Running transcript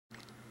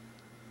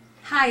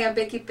Hi, I'm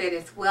Becky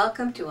Perez.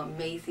 Welcome to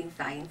Amazing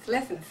Science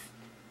Lessons.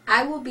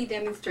 I will be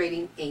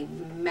demonstrating a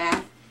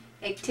math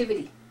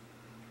activity.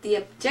 The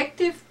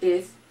objective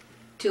is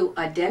to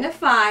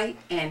identify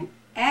and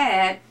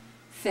add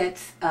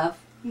sets of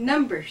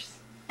numbers.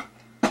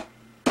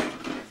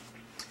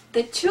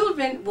 The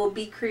children will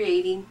be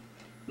creating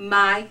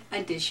my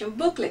addition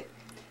booklet.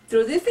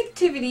 Through this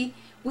activity,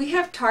 we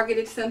have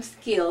targeted some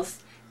skills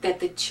that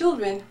the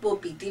children will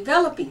be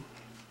developing.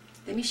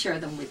 Let me share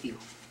them with you.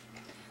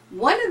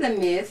 One of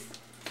them is,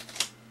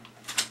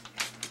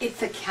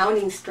 it's a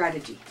counting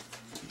strategy.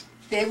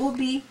 They will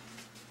be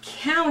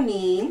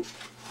counting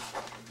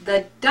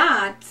the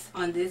dots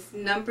on this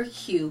number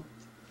cube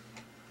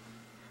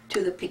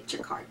to the picture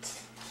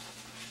cards.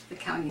 The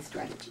counting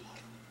strategy.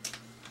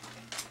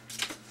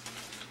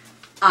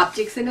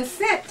 Objects in a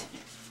set.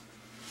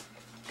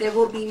 They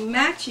will be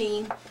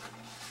matching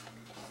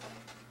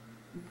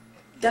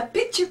the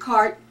picture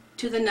card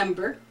to the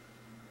number.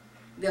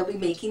 They'll be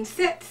making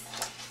sets.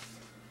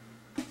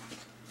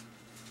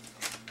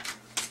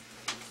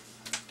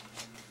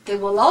 They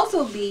will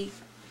also be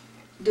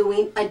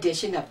doing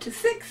addition up to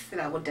 6 that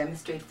I will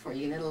demonstrate for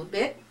you in a little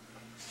bit.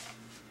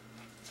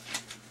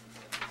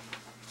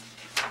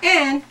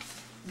 And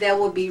they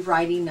will be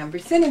writing number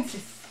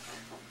sentences.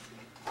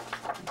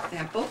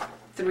 Example,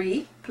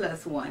 3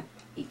 plus 1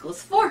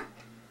 equals 4.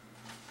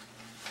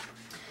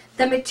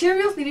 The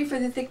materials needed for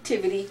this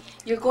activity,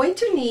 you're going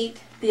to need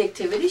the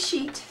activity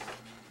sheet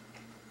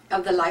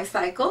of the life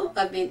cycle.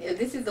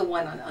 This is the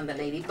one on the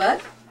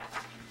ladybug.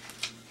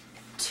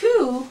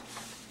 2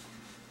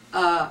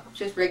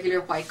 just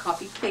regular white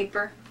copy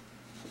paper,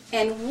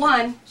 and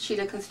 1 sheet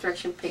of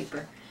construction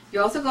paper.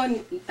 You're also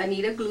going to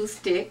need a glue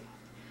stick,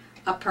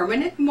 a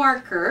permanent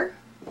marker,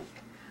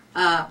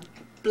 a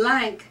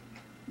blank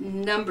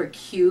number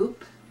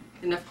cube,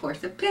 and of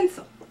course a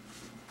pencil.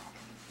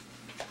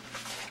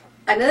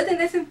 Another thing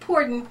that's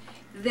important,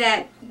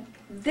 that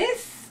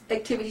this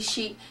activity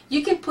sheet,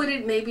 you can put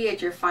it maybe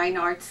at your fine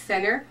arts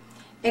center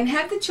and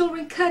have the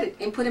children cut it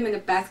and put them in a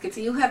basket.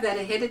 So you'll have that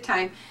ahead of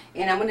time,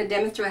 and I'm going to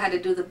demonstrate how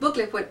to do the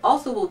booklet, but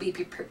also will be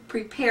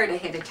prepared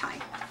ahead of time.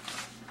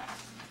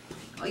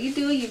 All you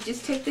do, you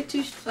just take the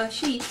 2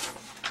 sheets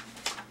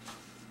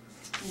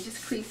and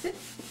just crease it.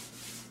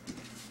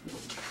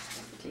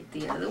 Take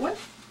the other one,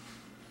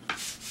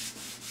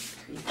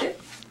 crease it,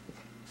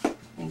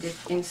 and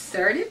just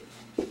insert it,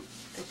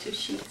 the 2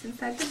 sheets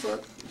inside the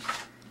book.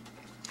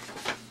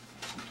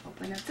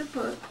 Open up the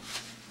book,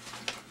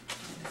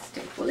 and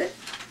staple it.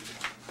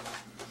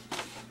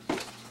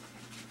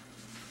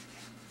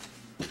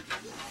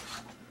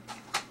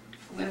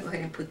 I'm going to go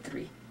ahead and put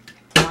 3.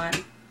 1,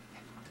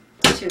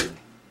 2,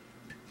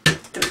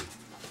 3.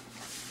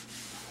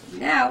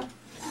 Now,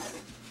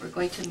 we're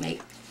going to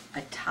make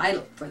a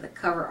title for the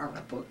cover of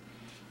our book.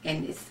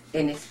 And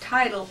it's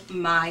titled,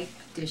 My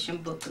Addition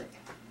Booklet.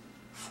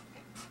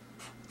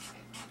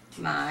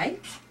 My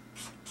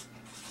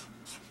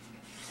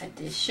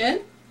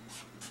Addition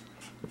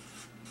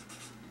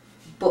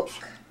Book.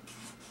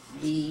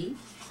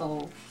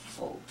 B-O-O-K.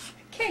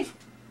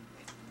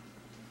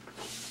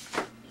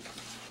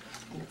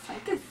 Looks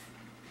like this.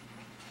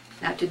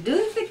 Now, to do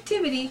this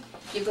activity,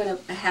 you're going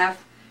to have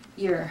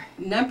your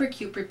number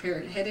cube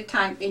prepared ahead of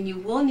time, and you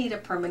will need a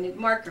permanent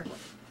marker.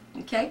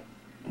 Okay?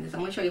 And this, I'm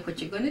going to show you what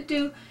you're going to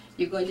do.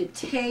 You're going to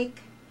take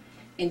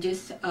and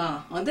just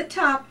on the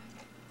top,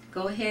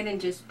 go ahead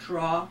and just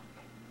draw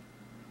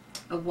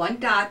a 1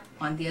 dot.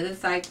 On the other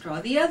side,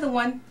 draw the other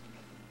one.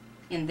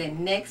 And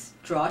then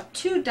next, draw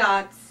 2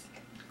 dots.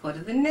 Go to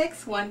the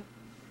next one,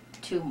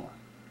 2 more.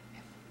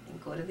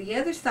 And go to the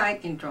other side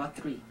and draw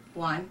 3.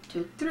 1,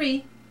 2,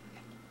 3,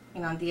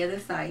 and on the other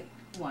side,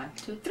 1,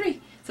 2, 3.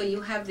 So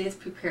you have this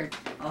prepared,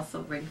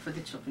 also ready for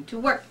the children to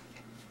work.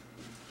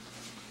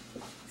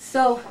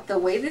 So the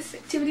way this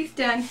activity is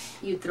done,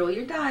 you throw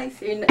your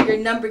dice, your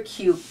number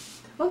cube.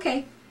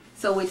 Okay,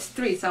 so it's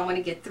 3, so I want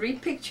to get 3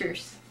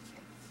 pictures.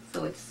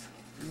 So it's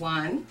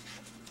 1,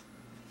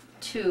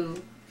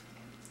 2,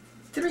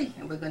 3,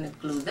 and we're going to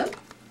glue them.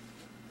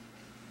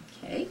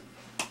 Okay.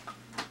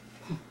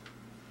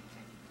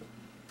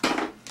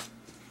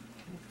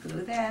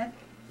 Glue that.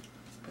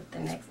 Put the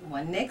next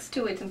one next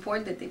to it. It's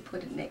important that they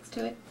put it next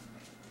to it.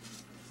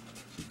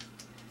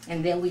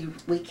 And then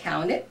we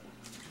count it.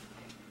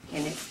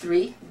 And it's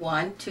 3.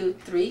 1, 2,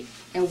 3.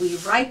 And we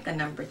write the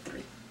number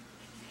 3.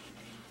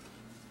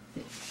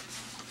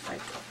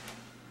 Right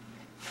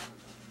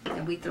there.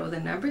 And we throw the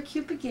number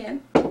cube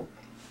again.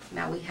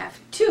 Now we have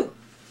 2.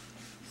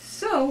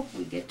 So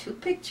we get 2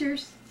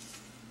 pictures.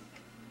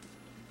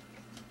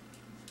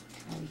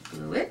 And we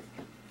glue it.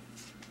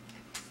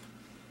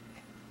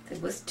 It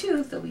was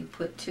 2, so we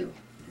put 2.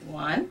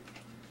 1,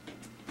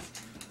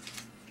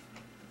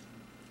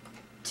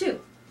 2.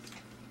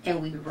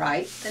 And we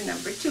write the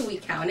number 2. We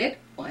count it.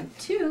 1,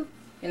 2.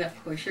 And of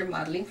course you're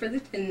modeling for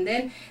this. And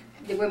then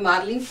we're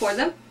modeling for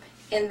them.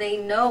 And they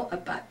know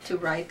about to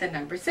write the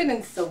number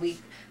sentence. So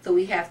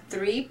we have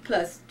 3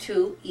 plus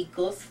 2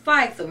 equals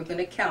 5. So we're going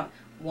to count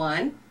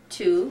 1,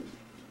 2,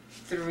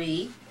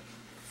 3,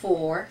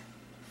 4,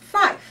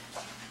 5.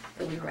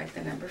 So we write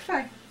the number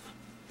 5.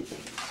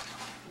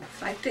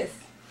 Looks like this.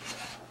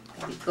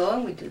 Then we go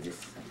and we do this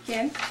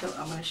again. So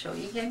I'm going to show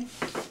you again.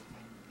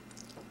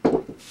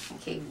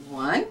 Okay,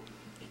 1.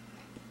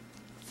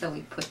 So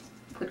we put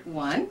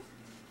 1.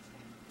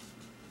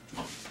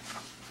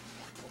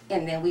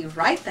 And then we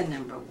write the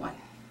number 1.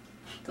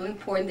 So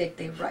important that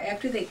they write,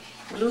 after they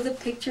glue the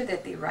picture,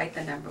 that they write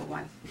the number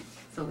 1.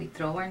 So we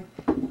throw our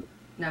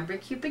number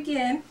cube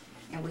again,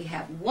 and we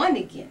have 1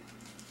 again.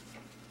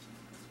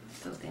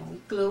 So then we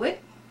glue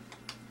it,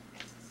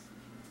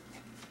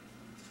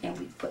 and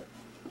we put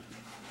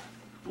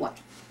 1.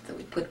 So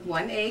we put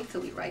 1 egg, so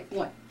we write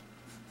 1.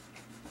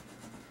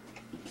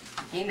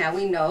 Okay, now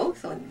we know,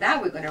 so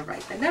now we're going to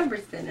write the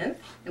numbers in it,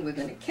 and we're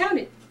going to count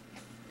it.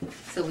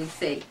 So we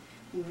say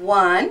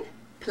 1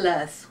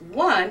 plus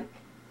 1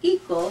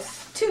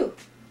 equals 2.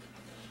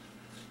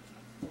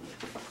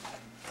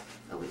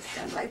 So it's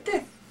done like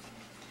this.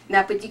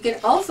 Now, but you can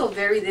also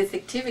vary this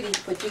activity.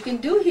 What you can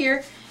do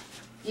here,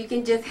 you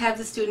can just have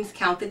the students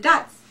count the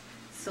dots.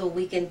 So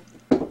we can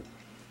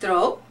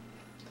throw,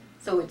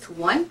 so it's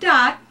 1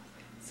 dot,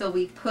 so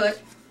we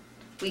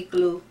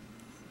glue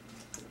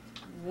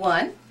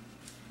 1,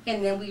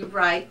 and then we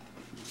write,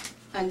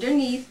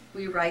 underneath,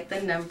 we write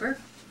the number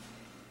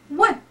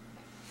 1.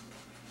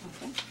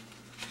 Okay.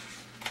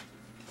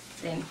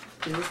 Then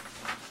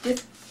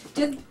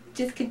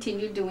just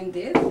continue doing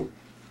this.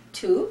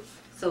 2.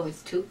 So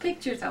it's 2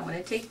 pictures. I want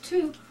to take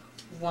 2.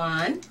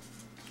 1,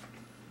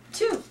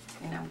 2.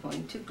 And I'm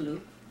going to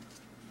glue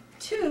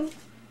 2.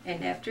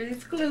 And after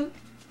it's glued,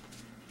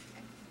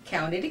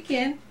 count it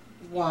again.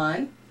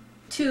 1,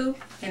 2,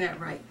 and I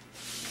write.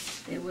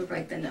 Then we'll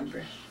write the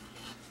number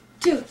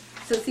 2.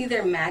 So see,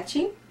 they're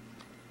matching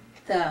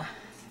the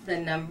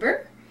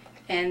number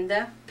and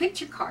the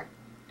picture card.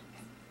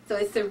 So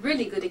it's a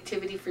really good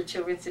activity for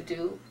children to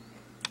do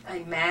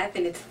in math,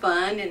 and it's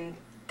fun, and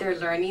they're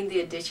learning the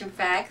addition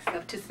facts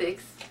up to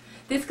 6.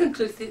 This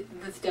concludes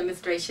this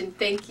demonstration.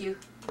 Thank you.